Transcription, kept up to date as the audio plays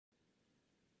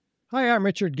Hi, I'm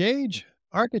Richard Gage,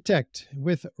 architect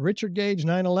with Richard Gage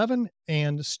 911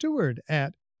 and steward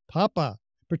at PAPA,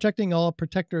 Protecting All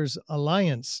Protectors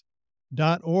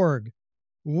Alliance.org.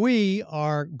 We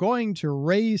are going to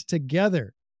raise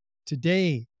together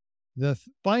today the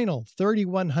final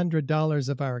 $3,100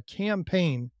 of our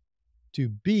campaign to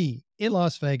be in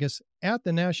Las Vegas at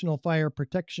the National Fire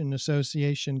Protection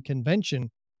Association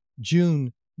convention,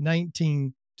 June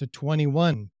 19 to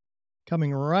 21,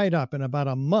 coming right up in about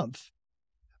a month.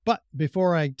 But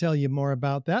before I tell you more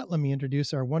about that, let me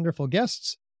introduce our wonderful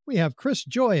guests. We have Chris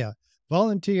Joya,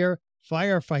 volunteer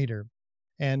firefighter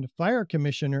and fire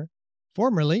commissioner,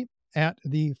 formerly at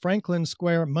the Franklin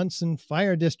Square Munson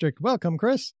Fire District. Welcome,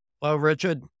 Chris. Hello,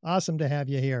 Richard. Awesome to have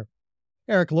you here.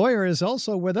 Erik Lawyer is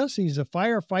also with us. He's a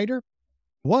firefighter,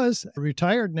 was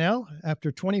retired now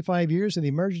after 25 years in the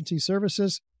emergency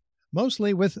services,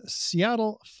 mostly with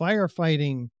Seattle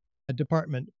Firefighting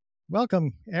Department.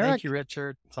 Welcome, Erik. Thank you,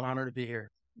 Richard. It's an honor to be here.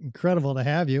 Incredible to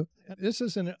have you. This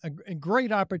is a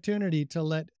great opportunity to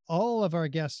let all of our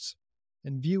guests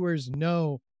and viewers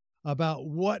know about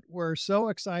what we're so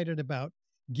excited about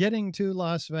getting to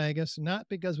Las Vegas, not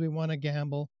because we want to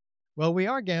gamble. Well, we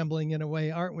are gambling in a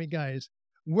way, aren't we, guys?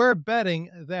 We're betting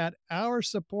that our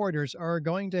supporters are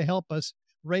going to help us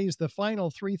raise the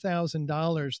final $3,000,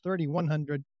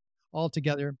 $3,100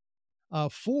 altogether,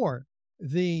 for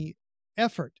the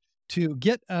effort to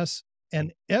get us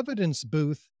an evidence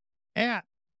booth at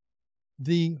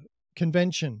the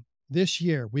convention this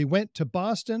year. We went to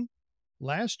Boston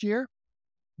last year.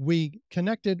 We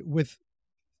connected with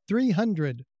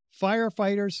 300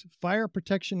 firefighters, fire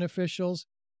protection officials,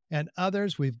 and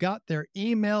others. We've got their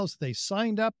emails. They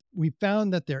signed up. We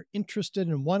found that they're interested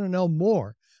and want to know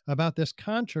more about this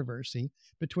controversy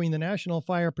between the National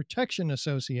Fire Protection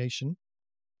Association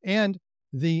and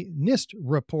the NIST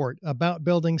report about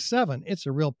Building 7. It's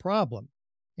a real problem.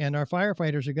 And our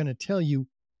firefighters are going to tell you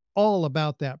all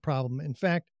about that problem. In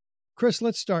fact, Chris,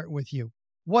 let's start with you.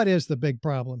 What is the big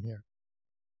problem here?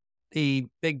 The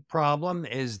big problem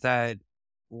is that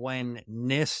when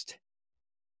NIST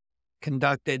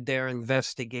conducted their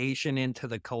investigation into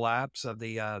the collapse of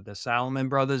the Salomon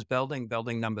Brothers building,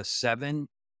 building number 7,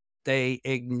 they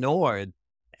ignored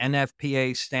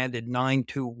NFPA standard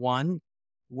 921,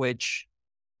 which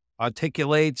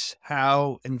articulates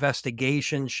how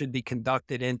investigations should be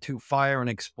conducted into fire and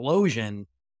explosion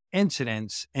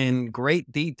incidents in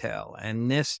great detail. And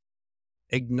NIST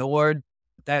ignored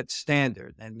that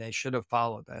standard, and they should have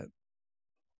followed that.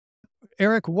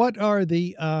 Erik, what are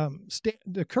the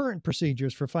current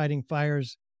procedures for fighting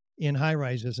fires in high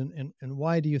rises, and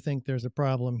why do you think there's a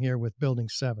problem here with Building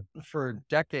 7? For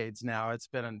decades now, it's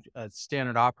been a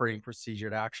standard operating procedure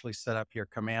to actually set up your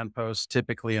command posts,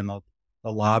 typically in the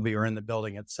lobby or in the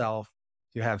building itself,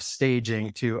 to have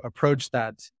staging to approach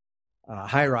that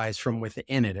high rise from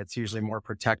within it. It's usually more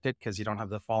protected because you don't have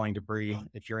the falling debris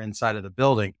if you're inside of the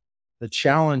building. The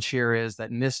challenge here is that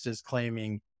NIST is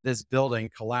claiming this building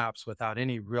collapsed without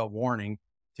any real warning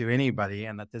to anybody,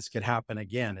 and that this could happen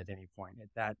again at any point.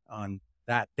 On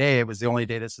that day, it was the only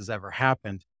day this has ever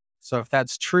happened. So if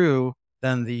that's true,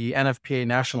 then the NFPA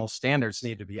national standards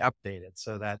need to be updated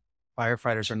so that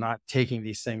firefighters are not taking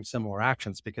these same similar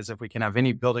actions. Because if we can have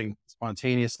any building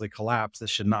spontaneously collapse, this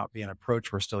should not be an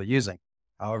approach we're still using.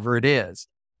 However, it is.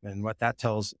 And what that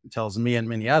tells me and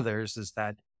many others is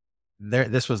that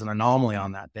this was an anomaly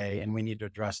on that day, and we need to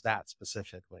address that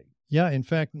specifically. Yeah, in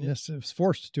fact, NIST was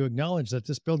forced to acknowledge that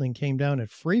this building came down at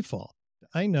free fall.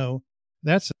 I know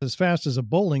that's as fast as a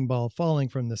bowling ball falling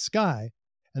from the sky,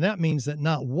 and that means that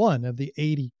not one of the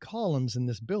 80 columns in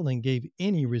this building gave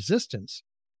any resistance.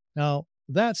 Now,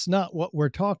 that's not what we're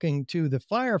talking to the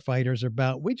firefighters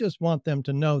about. We just want them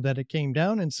to know that it came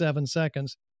down in 7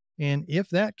 seconds, and if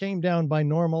that came down by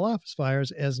normal office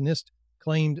fires, as NIST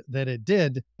claimed that it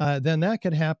did, then that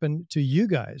could happen to you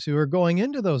guys who are going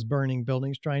into those burning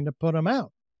buildings trying to put them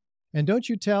out. And don't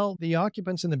you tell the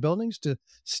occupants in the buildings to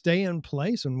stay in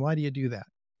place? And why do you do that?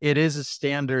 It's a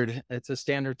standard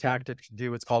tactic to do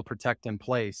what's called protect in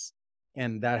place.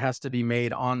 And that has to be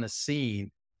made on the scene.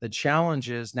 The challenge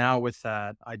is now with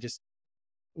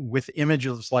with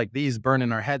images like these burn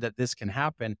in our head that this can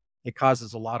happen, it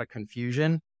causes a lot of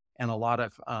confusion and a lot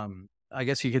of, I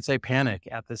guess you could say, panic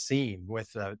at the scene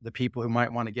with the people who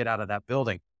might want to get out of that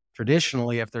building.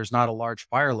 Traditionally, if there's not a large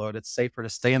fire load, it's safer to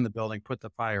stay in the building, put the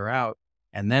fire out,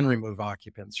 and then remove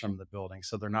occupants from the building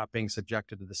so they're not being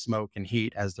subjected to the smoke and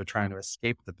heat as they're trying to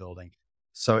escape the building.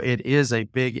 So it is a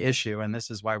big issue, and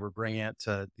this is why we're bringing it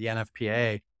to the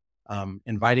NFPA,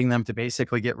 inviting them to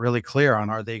basically get really clear on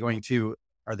are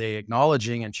they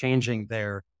acknowledging and changing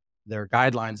their their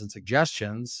guidelines and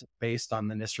suggestions based on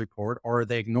the NIST report, or are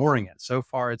they ignoring it? So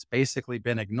far, it's basically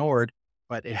been ignored,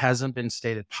 but it hasn't been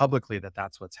stated publicly that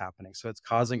that's what's happening. So it's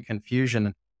causing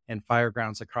confusion in fire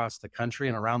grounds across the country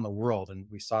and around the world. And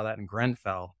we saw that in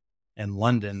Grenfell in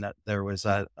London, that there was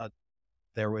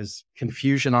there was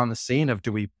confusion on the scene of,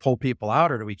 do we pull people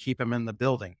out or do we keep them in the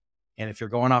building? And if you're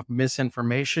going off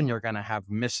misinformation, you're going to have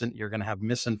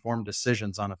misinformed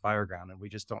decisions on a fire ground, and we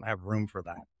just don't have room for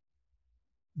that.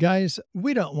 Guys,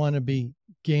 we don't want to be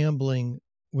gambling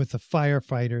with the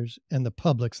firefighters and the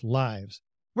public's lives.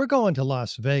 We're going to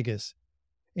Las Vegas,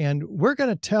 and we're going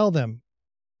to tell them,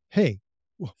 hey,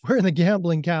 we're in the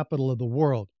gambling capital of the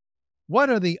world. What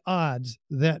are the odds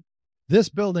that this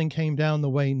building came down the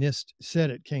way NIST said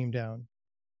it came down?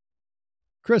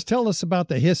 Chris, tell us about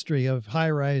the history of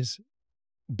high-rise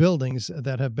buildings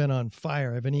that have been on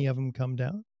fire. Have any of them come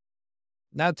down?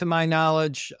 Not to my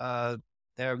knowledge.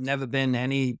 There have never been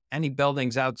any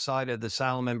buildings outside of the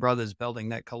Salomon Brothers building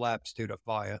that collapsed due to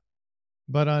fire.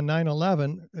 But on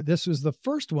 9/11, this was the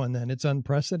first one then. It's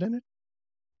unprecedented?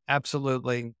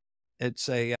 Absolutely. It's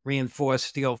a reinforced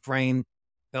steel frame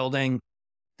building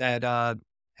that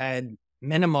had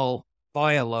minimal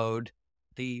fire load.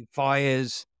 The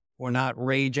fires were not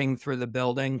raging through the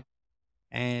building,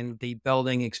 and the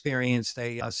building experienced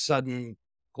a sudden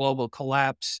global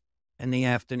collapse in the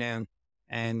afternoon.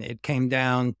 And it came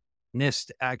down.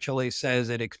 NIST actually says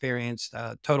it experienced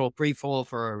total freefall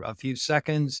for a few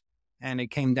seconds, and it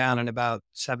came down in about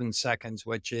 7 seconds,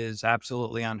 which is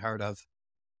absolutely unheard of.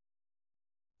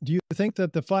 Do you think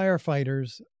that the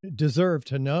firefighters deserve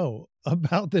to know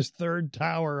about this third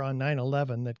tower on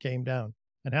 9/11 that came down?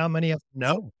 And how many of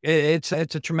No, it's a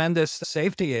tremendous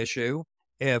safety issue.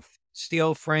 If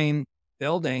steel frame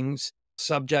buildings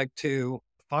subject to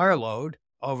fire load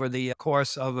over the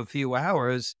course of a few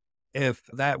hours, if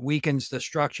that weakens the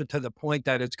structure to the point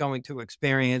that it's going to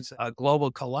experience a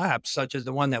global collapse, such as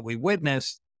the one that we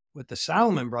witnessed with the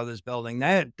Salomon Brothers building,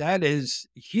 that is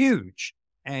huge.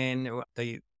 And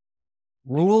the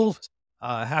rules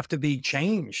have to be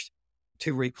changed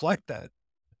to reflect that.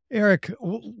 Erik,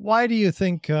 why do you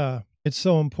think it's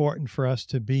so important for us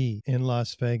to be in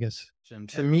Las Vegas? Jim,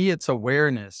 to me, it's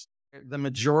awareness. The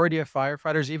majority of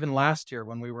firefighters, even last year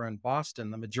when we were in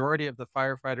Boston, the majority of the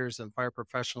firefighters and fire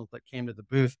professionals that came to the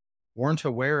booth weren't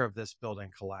aware of this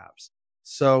building collapse.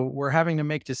 So we're having to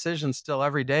make decisions still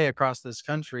every day across this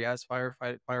country as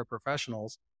fire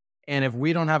professionals. And if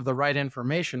we don't have the right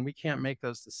information, we can't make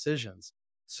those decisions.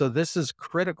 So this is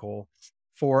critical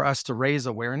for us to raise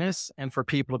awareness and for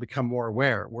people to become more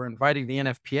aware. We're inviting the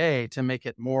NFPA to make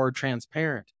it more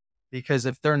transparent, because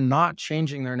if they're not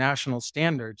changing their national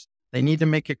standards, they need to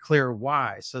make it clear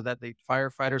why, so that the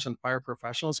firefighters and fire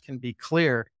professionals can be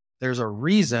clear there's a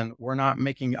reason we're not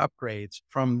making upgrades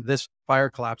from this fire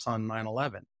collapse on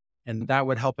 9/11. And that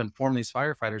would help inform these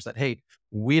firefighters that, hey,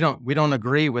 we don't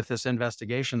agree with this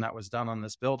investigation that was done on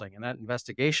this building. And that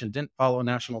investigation didn't follow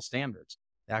national standards.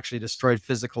 It actually destroyed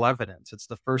physical evidence. It's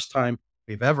the first time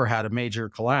we've ever had a major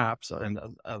collapse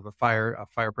of a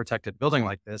fire protected building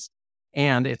like this.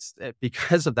 And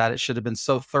because of that, it should have been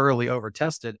so thoroughly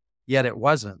over-tested, yet it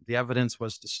wasn't. The evidence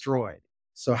was destroyed.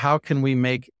 So how can we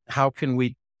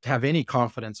have any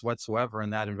confidence whatsoever in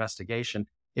that investigation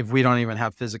if we don't even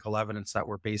have physical evidence that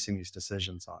we're basing these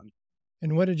decisions on?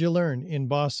 And what did you learn in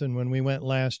Boston when we went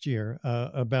last year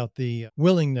about the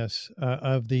willingness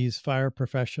of these fire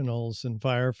professionals and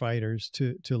firefighters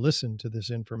to listen to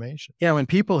this information? Yeah, when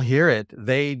people hear it,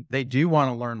 they do want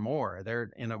to learn more.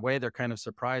 In a way, they're kind of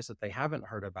surprised that they haven't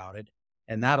heard about it.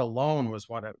 And that alone was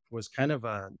was kind of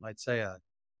I'd say a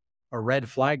red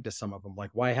flag to some of them.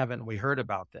 Like, why haven't we heard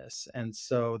about this? And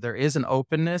so there is an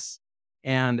openness,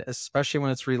 and especially when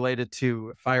it's related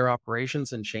to fire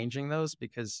operations and changing those,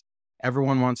 because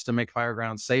everyone wants to make fire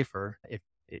grounds safer. If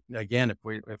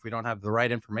we don't have the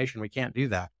right information, we can't do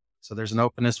that. So there's an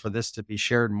openness for this to be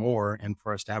shared more and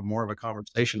for us to have more of a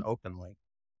conversation openly.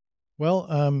 Well,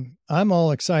 I'm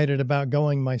all excited about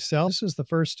going myself. This is the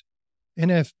first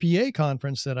NFPA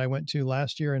conference that I went to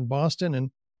last year in Boston,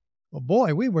 and oh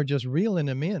boy, we were just reeling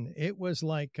them in. It was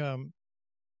like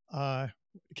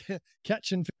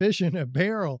catching fish in a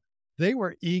barrel. They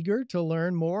were eager to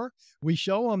learn more. We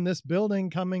show them this building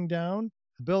coming down,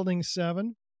 Building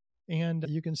 7, and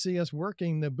you can see us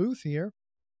working the booth here.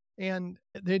 And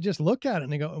they just look at it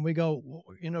and we go,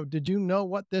 did you know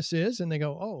what this is? And they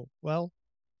go, oh, well,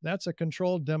 that's a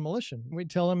controlled demolition. We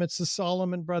tell them it's the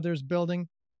Salomon Brothers building.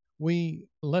 We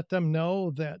let them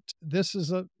know that this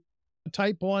is a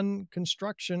type 1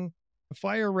 construction,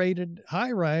 fire rated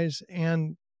high rise,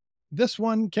 and this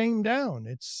one came down.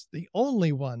 It's the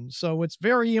only one. So it's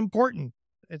very important.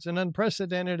 It's an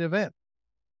unprecedented event.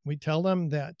 We tell them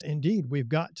that indeed we've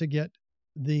got to get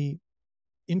the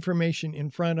information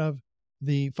in front of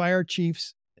the fire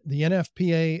chiefs, the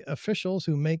NFPA officials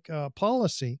who make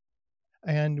policy.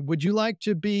 And would you like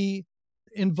to be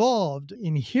involved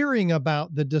in hearing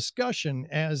about the discussion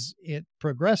as it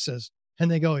progresses? And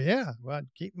they go, yeah, well,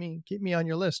 keep me on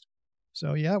your list.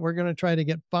 So yeah, we're going to try to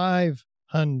get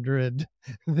 500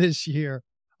 this year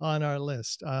on our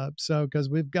list. So because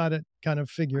we've got it kind of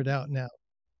figured out now.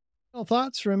 Well,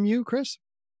 thoughts from you, Chris?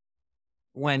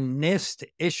 When NIST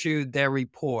issued their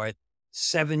report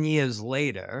 7 years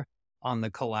later on the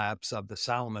collapse of the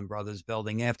Salomon Brothers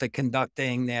building, after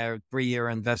conducting their 3-year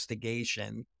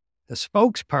investigation, the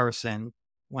spokesperson,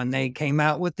 when they came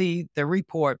out with the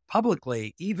report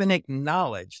publicly, even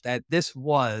acknowledged that this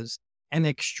was an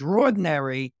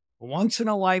extraordinary,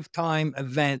 once-in-a-lifetime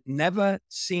event never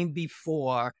seen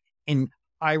before in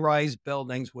high-rise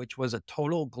buildings, which was a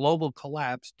total global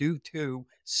collapse due to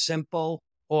simple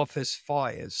office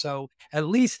fires. So at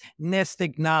least NIST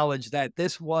acknowledged that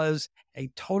this was a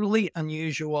totally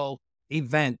unusual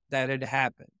event that had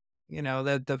happened. You know,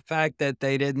 that the fact that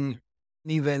they didn't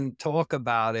even talk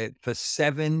about it for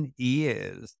 7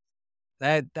 years,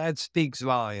 that speaks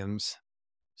volumes.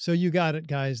 So you got it,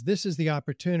 guys. This is the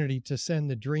opportunity to send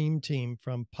the dream team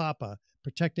from PAPA,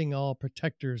 Protecting All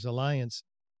Protectors Alliance,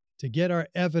 to get our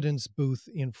evidence booth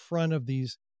in front of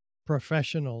these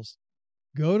professionals.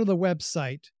 Go to the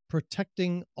website,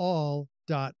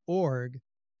 protectingall.org,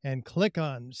 and click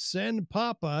on Send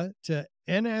Papa to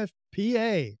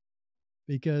NFPA,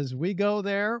 because we go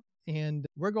there and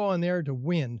we're going there to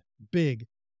win big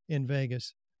in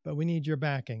Vegas. But we need your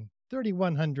backing,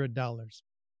 $3,100.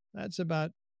 That's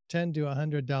about $10 to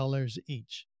 $100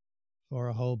 each for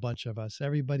a whole bunch of us.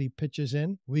 Everybody pitches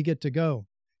in, we get to go.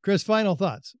 Chris, final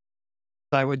thoughts.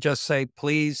 I would just say,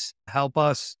 please help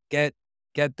us get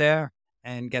there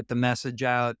and get the message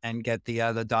out and get the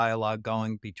other dialogue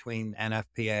going between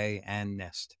NFPA and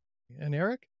NIST. And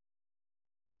Erik?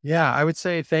 Yeah, I would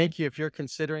say thank you. If you're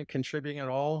considering contributing at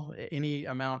all, any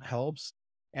amount helps.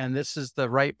 And this is the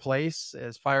right place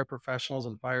as fire professionals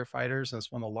and firefighters. And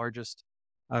it's one of the largest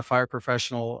fire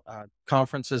professional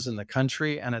conferences in the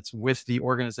country. And it's with the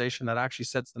organization that actually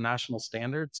sets the national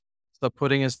standards. So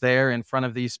putting us there in front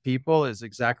of these people is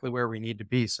exactly where we need to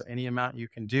be. So any amount you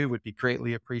can do would be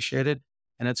greatly appreciated.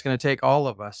 And it's going to take all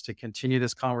of us to continue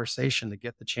this conversation to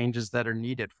get the changes that are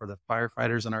needed for the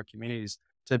firefighters in our communities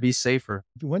to be safer.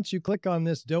 Once you click on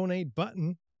this donate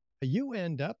button, you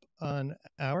end up on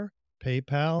our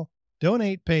PayPal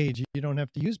donate page. You don't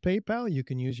have to use PayPal. You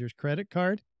can use your credit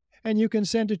card and you can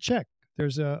send a check.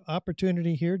 There's an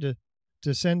opportunity here to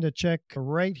send a check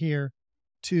right here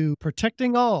to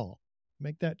Protecting All.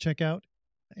 Make that check out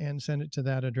and send it to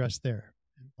that address there.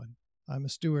 I'm a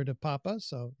steward of Papa,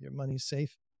 so your money's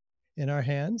safe in our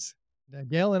hands.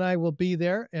 Gail and I will be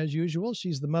there as usual.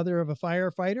 She's the mother of a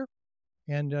firefighter,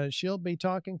 and she'll be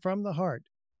talking from the heart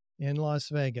in Las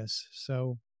Vegas.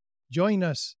 So join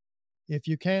us. If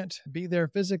you can't be there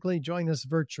physically, join us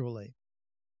virtually.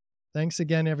 Thanks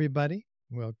again, everybody.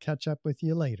 We'll catch up with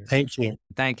you later. Thank you.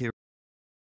 Thank you.